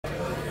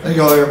Thank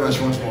you all very much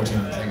once more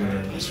time. Thank you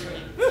very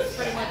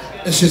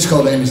much. This shit's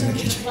called Amy's in the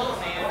Kitchen.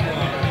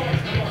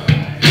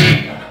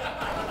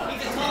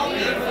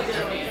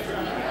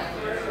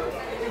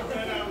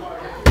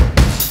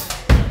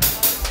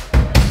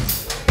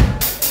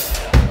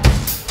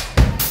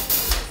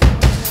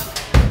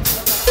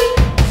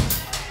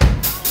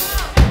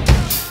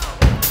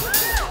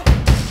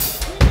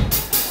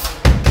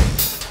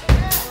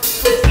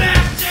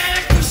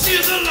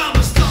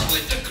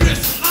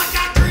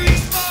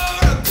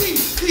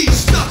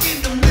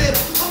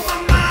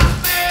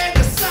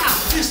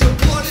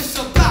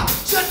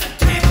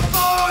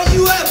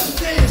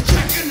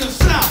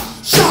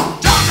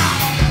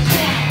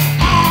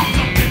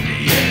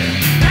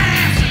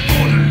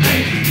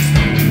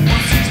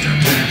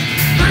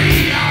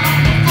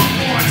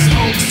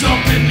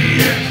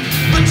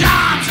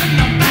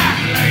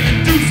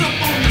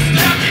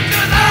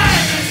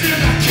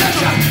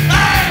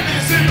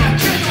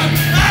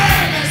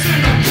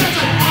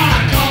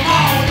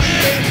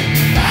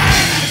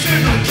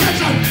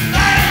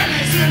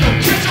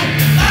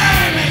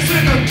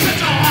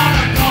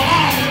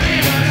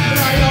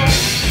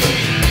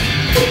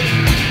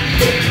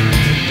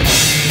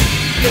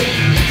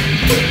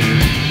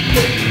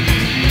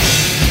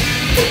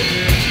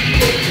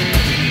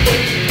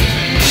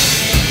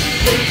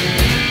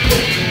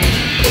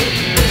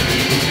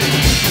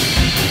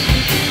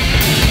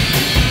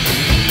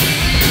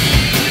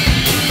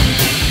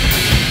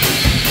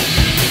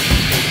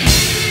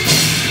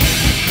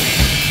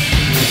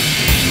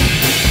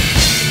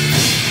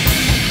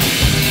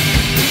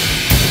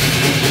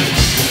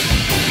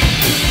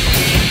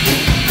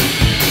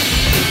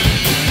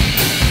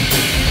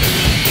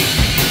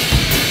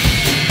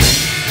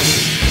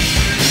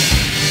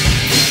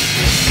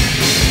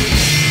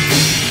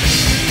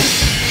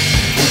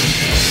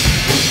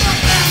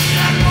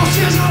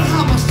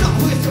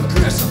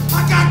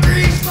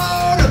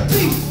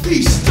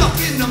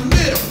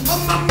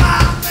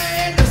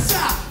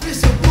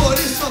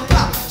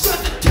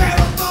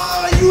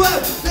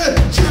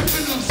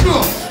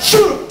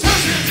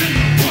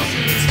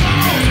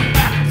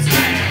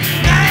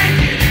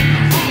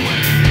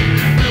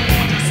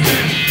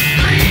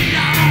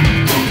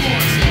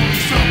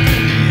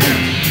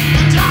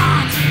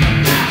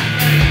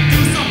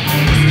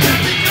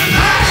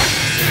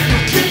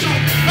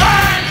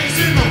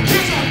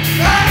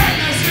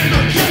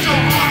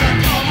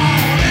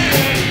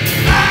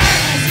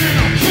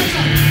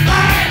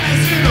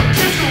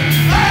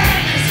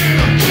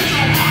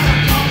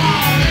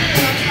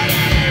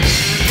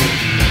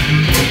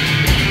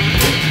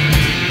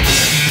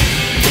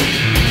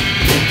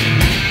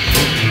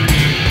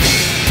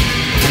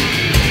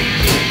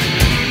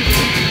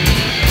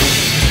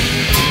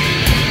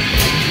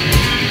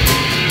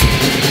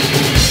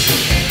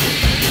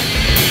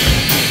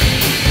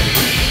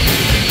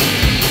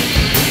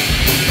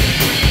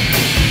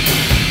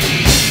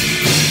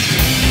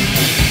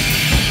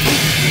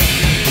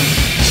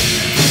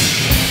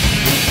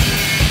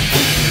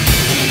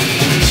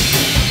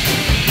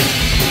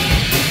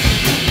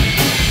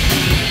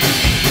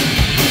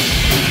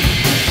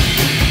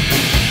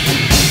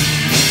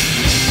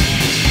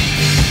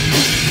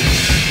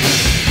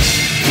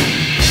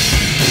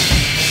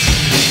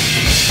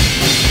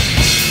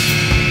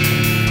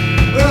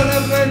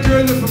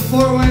 From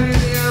Broadway,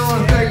 Indiana. I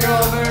want to thank you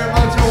all very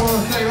much. I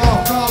want to thank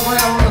off Broadway.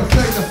 I want to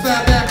thank the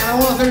Fatback, and I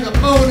want to thank the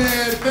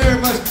Bonehead very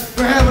much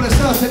for having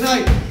us out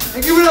tonight.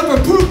 And give it up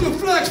for Proof the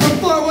Flex from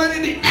Broadway,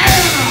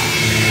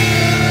 Indiana.